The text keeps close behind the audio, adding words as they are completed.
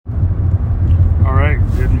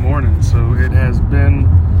right, so it has been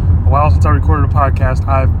a while since I recorded a podcast.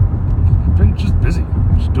 I've been just busy,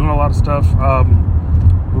 just doing a lot of stuff,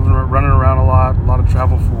 running around a lot of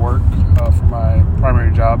travel for work, for my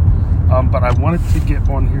primary job. But I wanted to get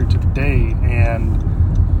on here today and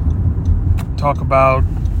talk about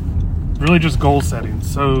really just goal setting.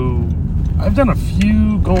 So I've done a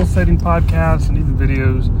few goal setting podcasts and even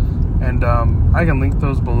videos, and I can link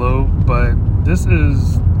those below, but this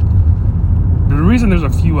is the reason there's a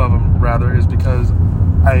few of them, rather, is because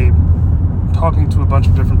I'm talking to a bunch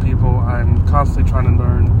of different people. I'm constantly trying to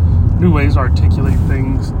learn new ways to articulate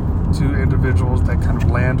things to individuals that kind of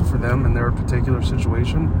land for them in their particular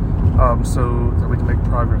situation, so that we can make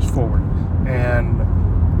progress forward.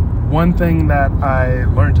 And one thing that I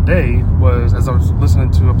learned today was, as I was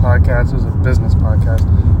listening to a podcast, it was a business podcast.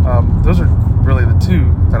 Those are really the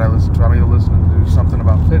two that I listen to. I'm either listening to something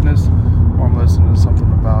about fitness, or I'm listening to something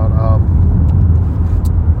about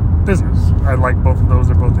business. I like both of those.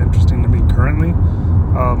 They're both interesting to me currently.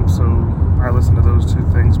 So I listen to those two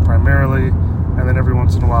things primarily, and then every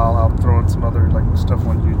once in a while I'll throw in some other stuff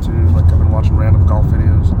on YouTube. Like I've been watching random golf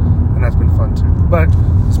videos, and that's been fun too. But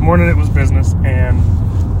this morning it was business, and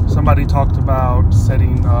somebody talked about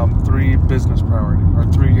setting three business priorities, or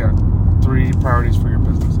three priorities for your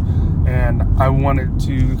business. And I wanted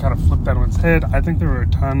to kind of flip that on its head. I think there are a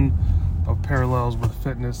ton of parallels with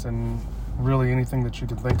fitness and really anything that you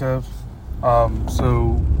can think of.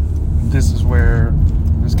 So this is where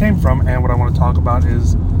this came from, and what I want to talk about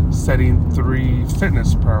is setting three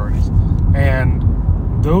fitness priorities. And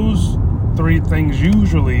those three things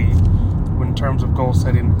usually, in terms of goal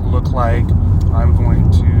setting, look like I'm going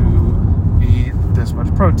to eat this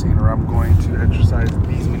much protein, or I'm going to exercise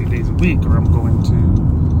these many days a week, or I'm going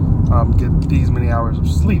to get these many hours of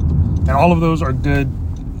sleep. And all of those are good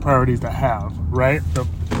priorities to have, right? The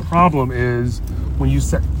problem is when you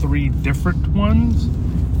set three different ones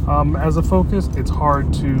as a focus, it's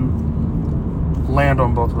hard to land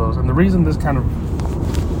on both of those. And the reason this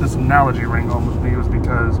analogy rang home with me was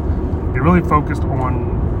because it really focused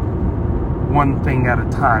on one thing at a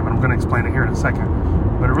time. And I'm going to explain it here in a second.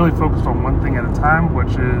 But it really focused on one thing at a time,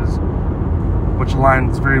 which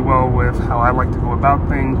aligns very well with how I like to go about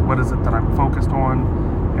things. What is it that I'm focused on,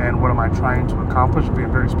 and what am I trying to accomplish?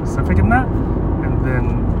 Being very specific in that, and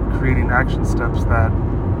then creating action steps that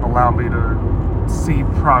allow me to see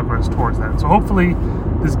progress towards that. So hopefully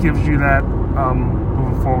this gives you that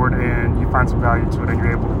moving forward, and you find some value to it, and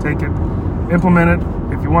you're able to take it, implement it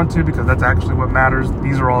if you want to, because that's actually what matters.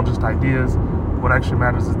 These are all just ideas. What actually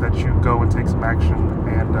matters is that you go and take some action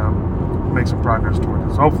and make some progress towards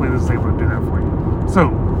it. So hopefully this is able to do that for you.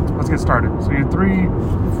 So let's get started. So your three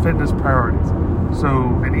fitness priorities. So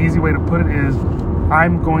an easy way to put it is,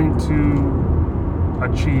 I'm going to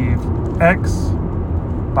achieve X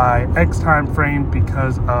by X time frame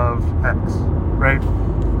because of X, right?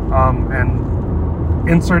 And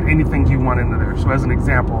insert anything you want into there. So as an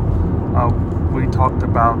example, we talked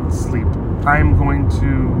about sleep. I'm going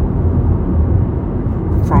to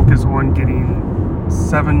focus on getting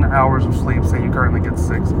 7 hours of sleep. Say you currently get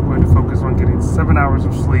 6. I'm going to focus on getting 7 hours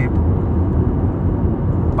of sleep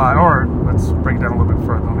or let's break it down a little bit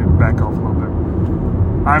further. Let me back off a little bit.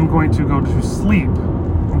 I'm going to go to sleep.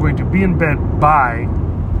 I'm going to be in bed by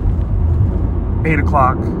 8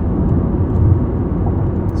 o'clock.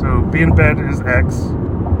 So be in bed is X.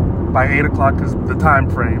 By 8 o'clock is the time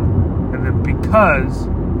frame. And then because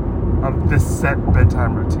of this set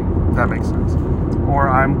bedtime routine, if that makes sense. Or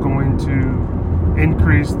I'm going to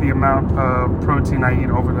increase the amount of protein I eat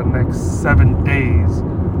over the next 7 days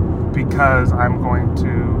because I'm going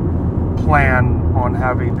to plan on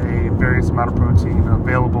having a various amount of protein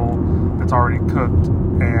available that's already cooked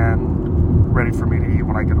and ready for me to eat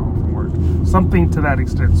when I get home from work. Something to that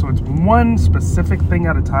extent. So it's one specific thing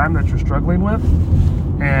at a time that you're struggling with,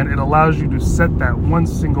 and it allows you to set that one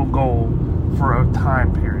single goal for a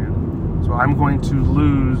time period. So I'm going to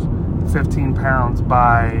lose 15 pounds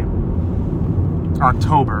by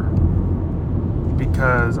October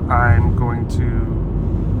because I'm going to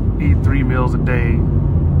eat 3 meals a day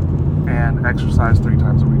and exercise 3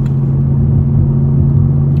 times a week.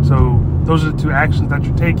 So those are the two actions that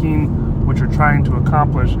you're taking. What you're trying to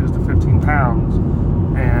accomplish is the 15 pounds,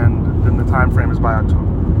 and then the time frame is by October,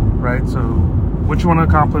 right? So what you want to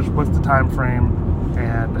accomplish, what's the time frame,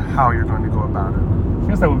 and how you're going to go about it. I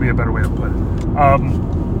guess that would be a better way to put it.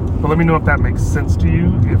 But let me know if that makes sense to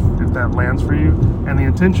you, if that lands for you. And the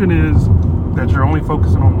intention is that you're only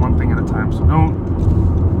focusing on one thing at a time. So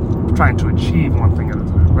don't trying to achieve one thing at a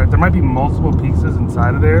time, right? There might be multiple pieces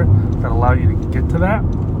inside of there that allow you to get to that.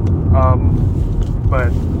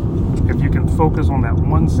 But if you can focus on that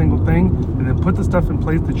one single thing and then put the stuff in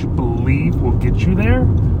place that you believe will get you there,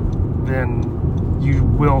 then you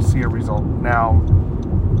will see a result. Now,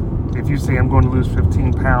 if you say I'm going to lose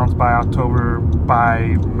 15 pounds by October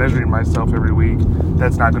by measuring myself every week,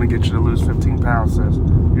 that's not going to get you to lose 15 pounds, sis.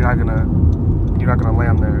 You're not gonna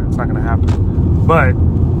land there. It's not gonna happen. But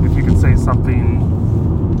if you can say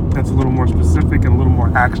something that's a little more specific and a little more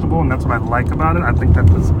actionable, and that's what I like about it, I think that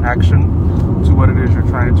puts action to what it is you're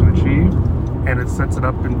trying to achieve, and it sets it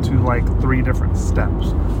up into like 3 different steps.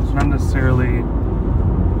 So not necessarily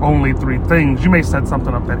only 3 things. You may set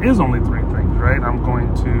something up that is only 3 things, right? I'm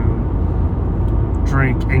going to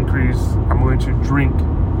drink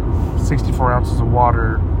 64 ounces of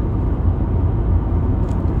water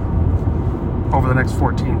over the next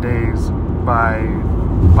 14 days by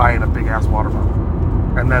buying a big ass water bottle.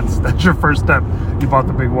 And that's your first step. You bought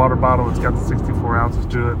the big water bottle, it's got the 64 ounces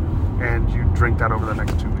to it, and you drink that over the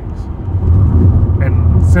next 2 weeks.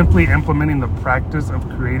 And simply implementing the practice of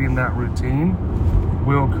creating that routine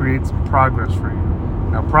will create some progress for you.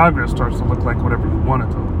 Now, progress starts to look like whatever you want it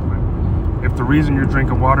to look like. If the reason you're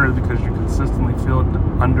drinking water is because you consistently feel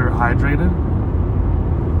underhydrated,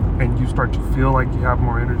 and you start to feel like you have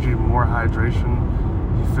more energy, more hydration,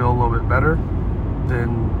 you feel a little bit better,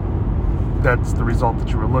 then that's the result that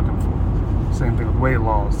you were looking for. Same thing with weight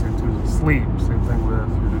loss, same thing with sleep, same thing with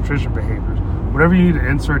your nutrition behaviors. Whatever you need to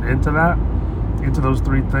insert into those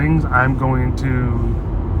 3 things, I'm going to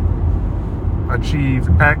achieve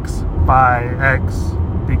X by X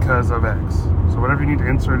because of X. So whatever you need to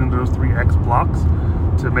insert into those 3 X blocks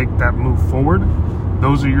to make that move forward,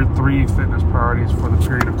 those are your 3 fitness priorities for the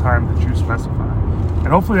period of time that you specify. And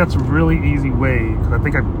hopefully that's a really easy way, because I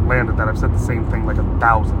think I've landed that. I've said the same thing like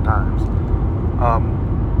 1,000 times.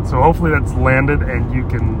 So hopefully that's landed, and you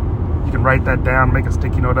can write that down, make a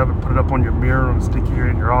sticky note of it, put it up on your mirror, on a sticky here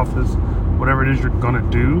in your office, whatever it is you're gonna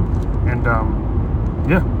do, and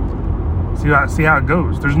yeah, see how it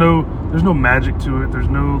goes. There's no magic to it. There's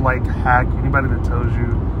no like hack. Anybody that tells you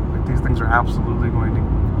like these things are absolutely going to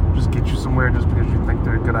just get you somewhere just because you think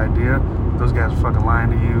they're a good idea, those guys are fucking lying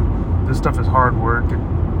to you. This stuff is hard work.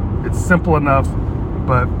 It's simple enough,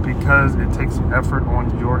 but because it takes some effort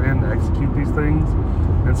on your end to execute these things,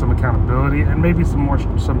 and some accountability, and maybe some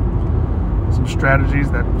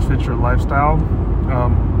strategies that fit your lifestyle,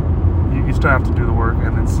 you still have to do the work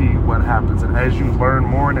and then see what happens. And as you learn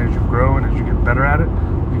more, and as you grow, and as you get better at it,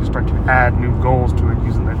 you can start to add new goals to it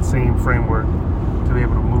using that same framework to be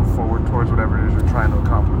able to move forward towards whatever it is you're trying to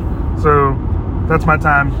accomplish. So that's my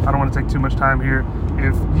time. I don't want to take too much time here.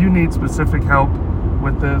 If you need specific help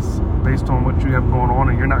with this based on what you have going on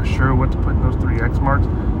and you're not sure what to put in those 3 X marks,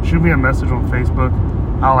 shoot me a message on Facebook.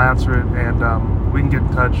 I'll answer it, and we can get in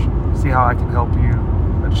touch, see how I can help you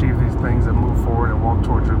achieve these things and move forward and walk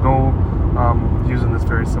towards your goal using this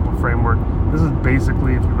very simple framework. This is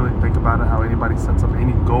basically, if you really think about it, how anybody sets up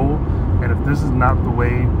any goal. And if this is not the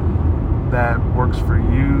way that works for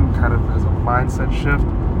you, kind of as a mindset shift,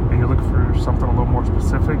 and you're looking for something a little more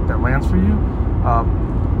specific that lands for you,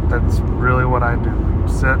 that's really what I do.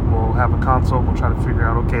 We'll have a consult, we'll try to figure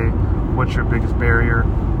out, okay, what's your biggest barrier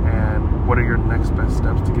and what are your next best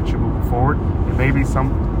steps to get you moving forward. It may be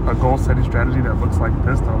a goal setting strategy that looks like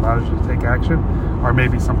this, that allows you to take action, or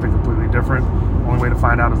maybe something completely different. Only way to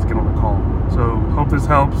find out is to get on the call. So hope this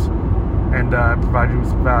helps and provide you with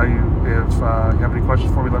some value. If you have any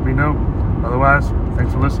questions for me, let me know. Otherwise,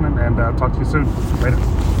 thanks for listening, and talk to you soon.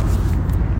 Later.